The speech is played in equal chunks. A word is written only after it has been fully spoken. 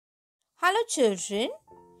Hello children,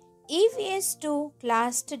 EVS 2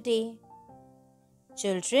 class today.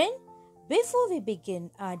 Children, before we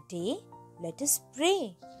begin our day, let us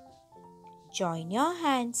pray. Join your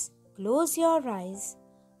hands, close your eyes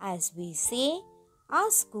as we say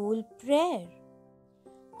our school prayer.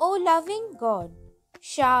 O loving God,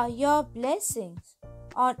 shower your blessings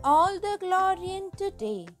on all the Glorian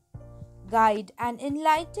today. Guide and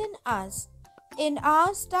enlighten us in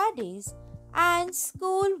our studies and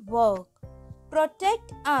school work.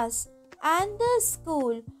 Protect us and the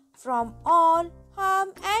school from all harm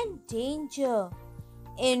and danger.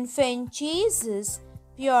 Infant Jesus,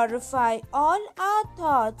 purify all our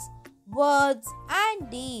thoughts, words and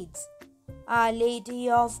deeds. Our Lady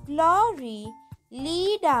of Glory,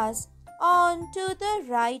 lead us on to the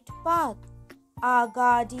right path. Our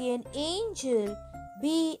guardian angel,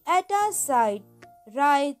 be at our side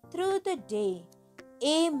right through the day.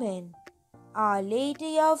 Amen. Our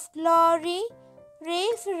Lady of Glory, pray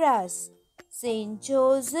for us. Saint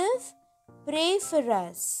Joseph, pray for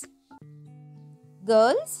us.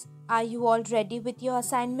 Girls, are you all ready with your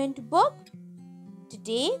assignment book?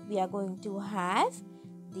 Today we are going to have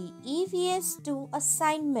the EVS 2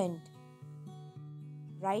 assignment.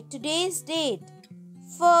 Write today's date,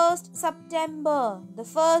 1st September, the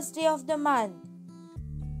first day of the month.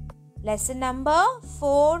 Lesson number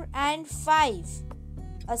 4 and 5.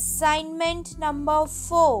 Assignment number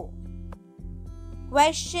 4.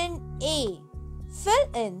 Question A. Fill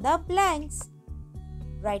in the blanks.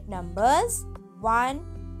 Write numbers 1,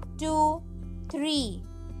 2, 3.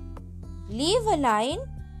 Leave a line.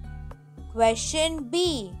 Question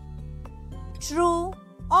B. True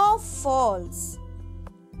or false?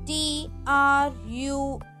 T-R-U-E.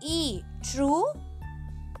 True.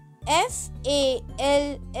 F-A-L-S-E.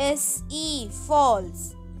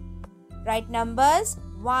 False. Write numbers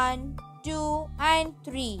 1, 2 and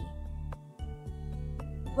 3.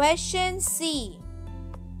 Question C.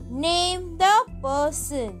 Name the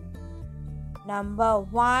person. Number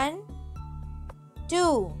 1,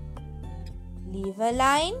 2. Leave a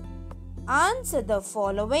line. Answer the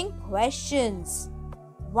following questions.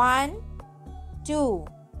 1, 2.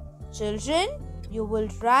 Children, you will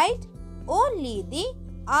write only the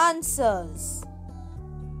answers.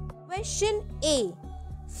 Question A.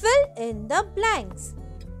 Fill in the blanks.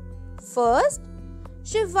 First,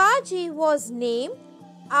 Shivaji was named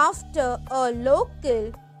after a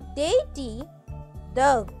local deity,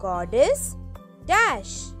 the goddess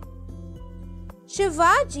dash.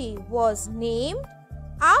 Shivaji was named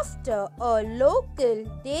after a local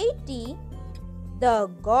deity, the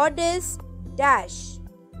goddess dash.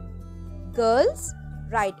 Girls,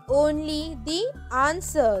 write only the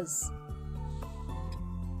answers.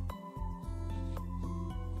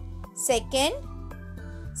 Second,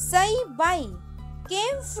 Saibai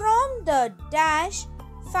came from the dash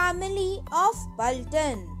family of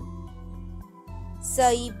Baltan.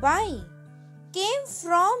 Saibai came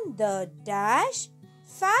from the dash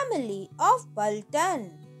family of Baltan.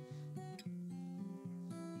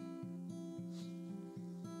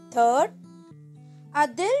 Third,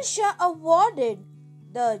 Adil Shah awarded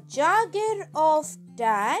the Jagir of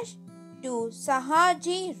dash to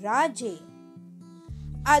Sahaji Raje.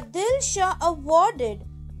 Adil Shah awarded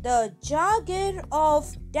the Jagir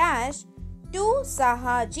of dash to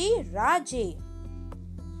Sahaji Raje.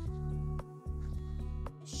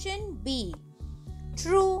 Question B.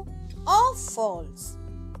 True or false?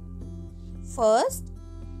 First,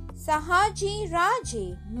 Sahaji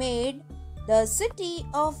Raje made the city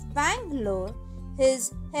of Bangalore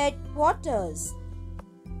his headquarters.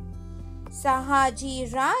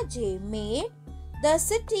 Sahaji Raje made the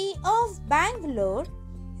city of Bangalore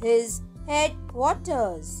his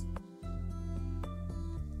headquarters.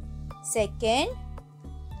 Second,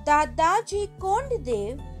 Dadaji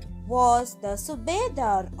Kondadev was the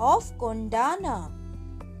Subedar of Kondana.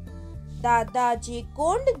 Dadaji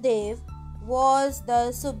Kondadev was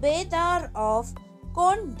the Subedar of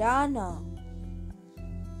Kondana.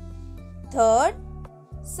 Third,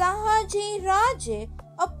 Sahaji Raje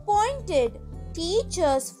appointed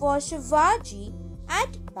teachers for Shivaji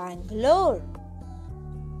at Bangalore.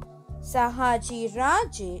 Sahaji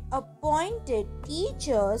Raje appointed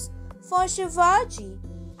teachers for Shivaji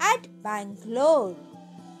at Bangalore.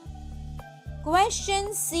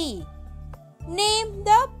 Question C. Name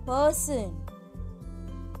the person.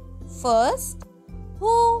 First,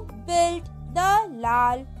 who built the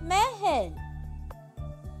Lal Mahal?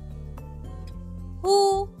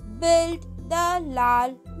 Who built the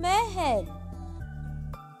Lal Mahal?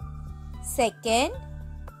 Second,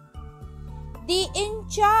 the in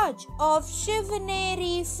charge of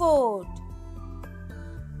Shivaneri Fort.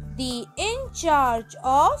 the in charge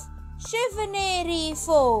of Shivaneri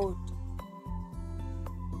Fort?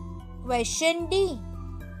 Question D.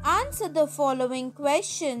 Answer the following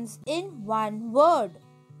questions in one word.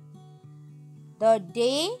 The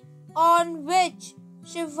day on which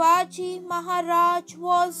Shivaji Maharaj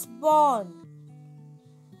was born.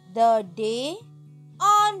 The day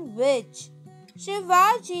on which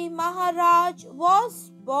Shivaji Maharaj was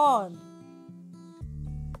born.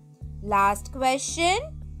 Last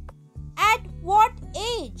question. At what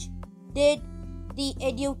age did the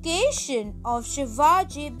education of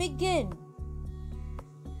Shivaji begin?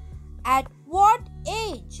 At what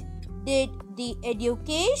age did the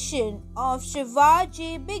education of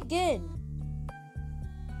Shivaji begin?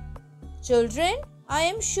 Children, I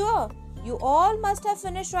am sure you all must have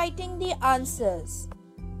finished writing the answers.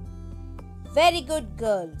 Very good,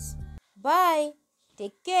 girls. Bye.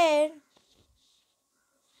 Take care.